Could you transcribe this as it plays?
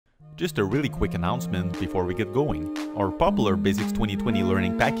Just a really quick announcement before we get going. Our popular Basics 2020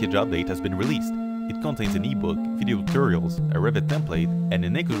 Learning Package update has been released. It contains an ebook, video tutorials, a Revit template, and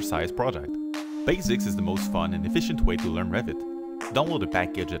an exercise project. Basics is the most fun and efficient way to learn Revit. Download the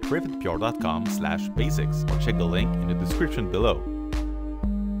package at revitpr.com/basics or check the link in the description below.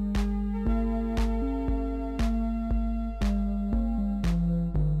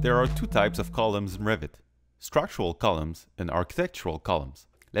 There are two types of columns in Revit: structural columns and architectural columns.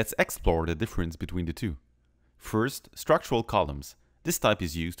 Let's explore the difference between the two. First, structural columns. This type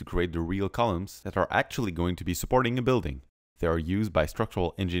is used to create the real columns that are actually going to be supporting a building. They are used by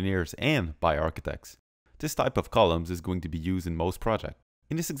structural engineers and by architects. This type of columns is going to be used in most projects.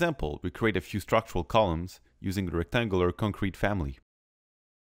 In this example, we create a few structural columns using the rectangular concrete family.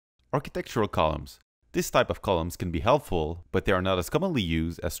 Architectural columns. This type of columns can be helpful, but they are not as commonly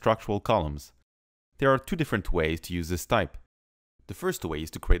used as structural columns. There are two different ways to use this type. The first way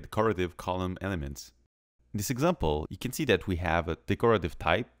is to create decorative column elements. In this example, you can see that we have a decorative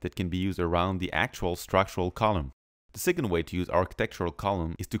type that can be used around the actual structural column. The second way to use architectural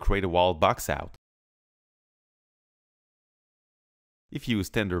column is to create a wall box out. If you use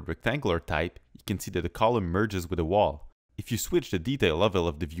standard rectangular type, you can see that the column merges with the wall. If you switch the detail level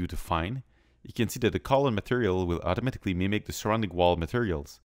of the view to fine, you can see that the column material will automatically mimic the surrounding wall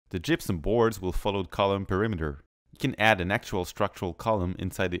materials. The gypsum boards will follow the column perimeter. You can add an actual structural column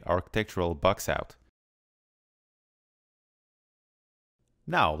inside the architectural box out.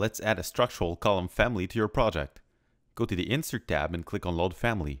 Now let's add a structural column family to your project. Go to the Insert tab and click on Load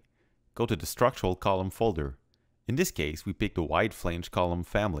Family. Go to the Structural Column folder. In this case, we pick the wide flange column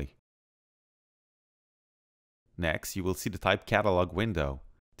family. Next, you will see the Type Catalog window.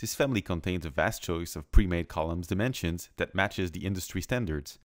 This family contains a vast choice of pre-made columns dimensions that matches the industry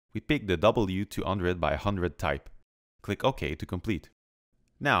standards. We pick the W200 by 100 type. Click OK to complete.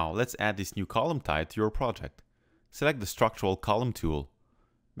 Now let's add this new column type to your project. Select the Structural Column tool.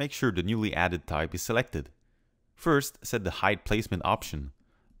 Make sure the newly added type is selected. First, set the Height Placement option.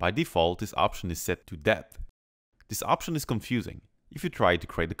 By default, this option is set to Depth. This option is confusing. If you try to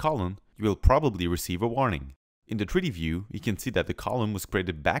create a column, you will probably receive a warning. In the 3D view, you can see that the column was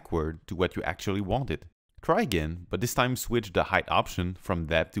created backward to what you actually wanted. Try again, but this time switch the Height option from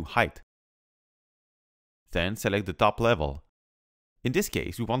Depth to Height. Then select the top level. In this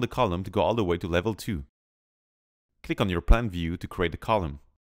case, we want the column to go all the way to level 2. Click on your plan view to create the column.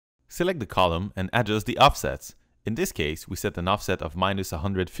 Select the column and adjust the offsets. In this case, we set an offset of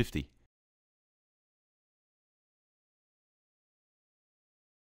 -150.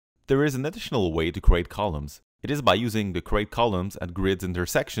 There is an additional way to create columns. It is by using the Create Columns at Grids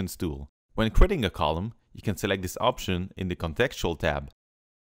Intersections tool. When creating a column, you can select this option in the Contextual tab.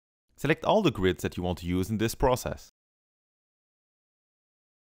 Select all the grids that you want to use in this process.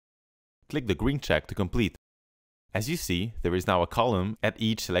 Click the green check to complete. As you see, there is now a column at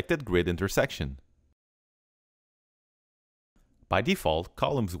each selected grid intersection. By default,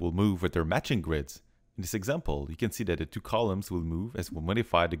 columns will move with their matching grids. In this example, you can see that the two columns will move as we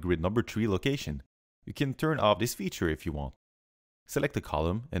modify the grid number 3 location. You can turn off this feature if you want. Select the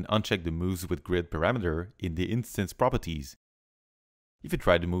column and uncheck the Moves with Grid parameter in the Instance Properties. If you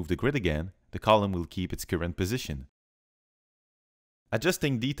try to move the grid again, the column will keep its current position.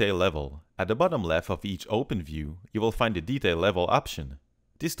 Adjusting Detail Level. At the bottom left of each open view, you will find the Detail Level option.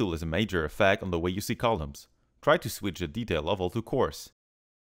 This tool has a major effect on the way you see columns. Try to switch the detail level to Coarse.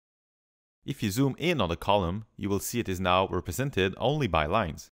 If you zoom in on the column, you will see it is now represented only by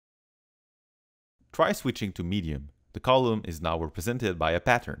lines. Try switching to Medium. The column is now represented by a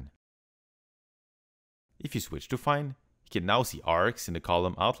pattern. If you switch to Fine, you can now see arcs in the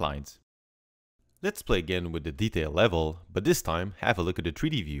column outlines. Let's play again with the detail level, but this time have a look at the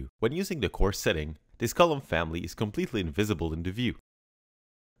 3D view. When using the Coarse setting, this column family is completely invisible in the view.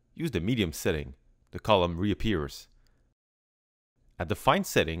 Use the Medium setting. The column reappears. At the Fine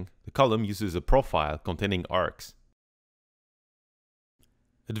setting, the column uses a profile containing arcs.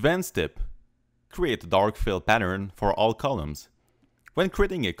 Advanced tip: create a dark fill pattern for all columns. When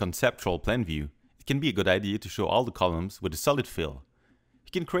creating a conceptual plan view, it can be a good idea to show all the columns with a solid fill.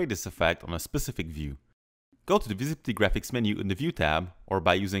 You can create this effect on a specific view. Go to the Visibility Graphics menu in the View tab or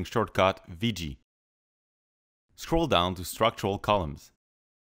by using shortcut VG. Scroll down to Structural Columns.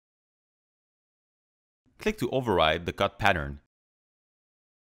 Click to override the cut pattern.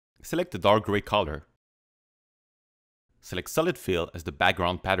 Select the dark gray color. Select Solid Fill as the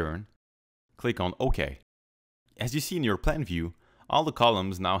background pattern. Click on OK. As you see in your plan view, all the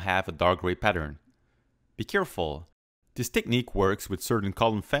columns now have a dark gray pattern. Be careful. This technique works with certain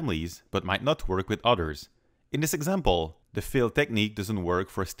column families, but might not work with others. In this example, The fill technique doesn't work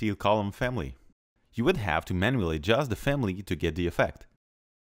for a steel column family. You would have to manually adjust the family to get the effect.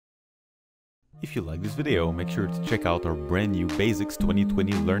 If you like this video, make sure to check out our brand new Basics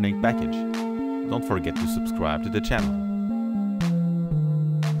 2020 Learning Package. Don't forget to subscribe to the channel.